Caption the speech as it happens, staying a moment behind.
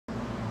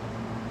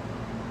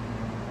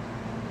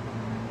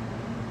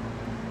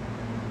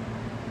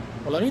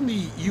Well, I'm in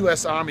the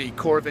US Army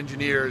Corps of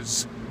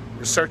Engineers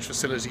research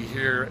facility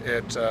here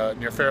at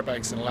near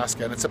Fairbanks in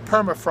Alaska, and it's a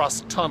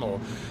permafrost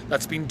tunnel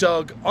that's been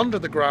dug under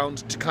the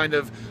ground to kind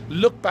of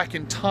look back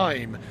in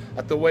time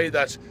at the way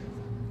that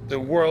the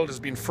world has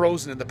been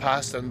frozen in the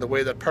past and the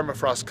way that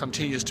permafrost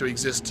continues to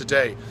exist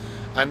today.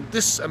 And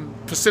this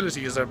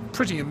facility is a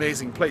pretty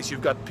amazing place.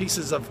 You've got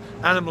pieces of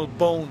animal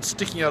bones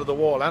sticking out of the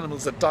wall,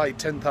 animals that died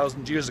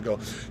 10,000 years ago.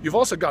 You've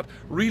also got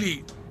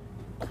really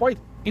quite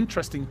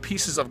interesting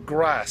pieces of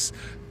grass.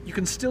 You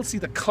can still see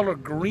the color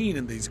green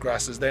in these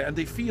grasses there, and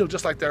they feel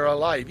just like they're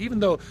alive, even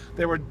though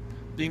they were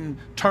being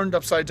turned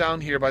upside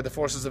down here by the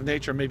forces of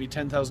nature maybe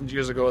 10,000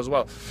 years ago as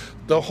well.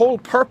 The whole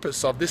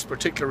purpose of this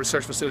particular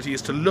research facility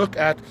is to look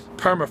at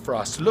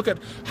permafrost, to look at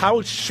how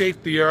it's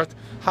shaped the Earth,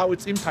 how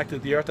it's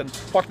impacted the Earth, and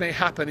what may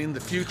happen in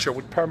the future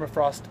with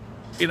permafrost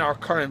in our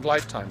current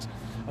lifetimes.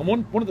 And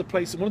one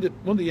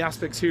of the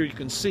aspects here you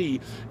can see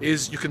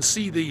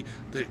the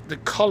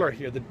color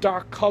here, the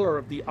dark color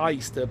of the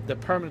ice, the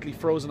permanently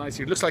frozen ice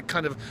here. It looks like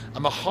kind of a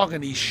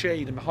mahogany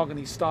shade, a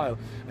mahogany style.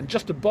 And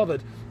just above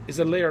it is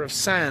a layer of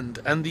sand.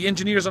 And the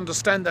engineers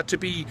understand that to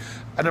be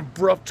an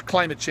abrupt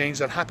climate change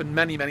that happened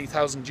many, many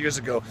thousand years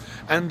ago.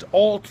 And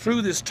all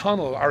through this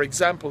tunnel are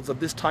examples of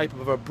this type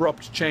of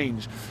abrupt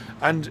change.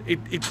 And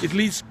it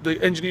leads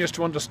the engineers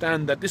to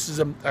understand that this is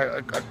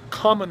a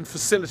common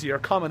facility or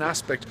common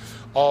aspect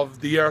of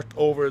the Earth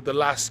over the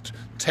last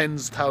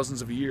tens of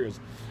thousands of years.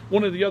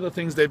 One of the other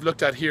things they've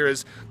looked at here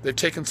is they've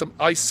taken some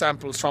ice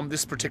samples from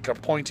this particular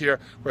point here,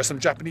 where some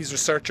Japanese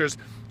researchers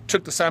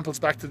took the samples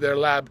back to their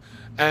lab,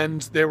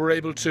 and they were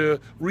able to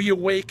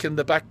reawaken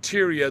the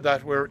bacteria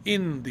that were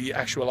in the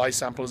actual ice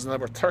samples, and they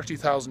were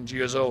 30,000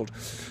 years old.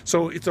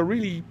 So it's a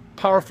really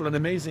powerful and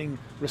amazing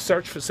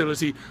research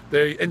facility.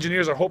 The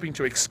engineers are hoping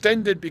to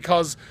extend it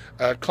because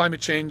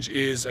climate change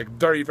is a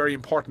very, very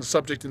important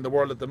subject in the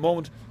world at the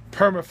moment.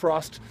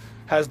 Permafrost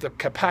has the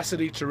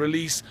capacity to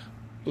release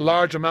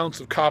large amounts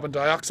of carbon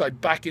dioxide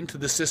back into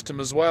the system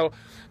as well,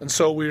 and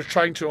so we're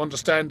trying to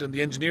understand, and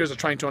the engineers are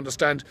trying to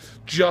understand,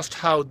 just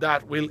how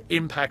that will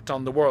impact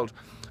on the world.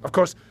 Of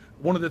course,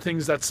 one of the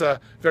things that's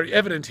very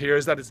evident here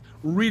is that it's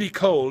really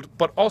cold,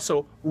 but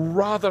also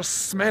rather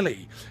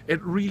smelly.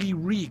 It really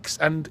reeks,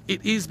 and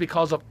it is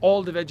because of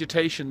all the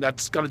vegetation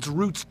that's got its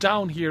roots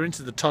down here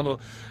into the tunnel,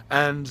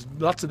 and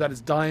lots of that is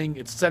dying,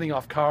 it's setting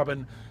off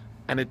carbon,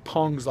 and it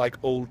pongs like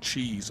old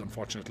cheese,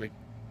 unfortunately.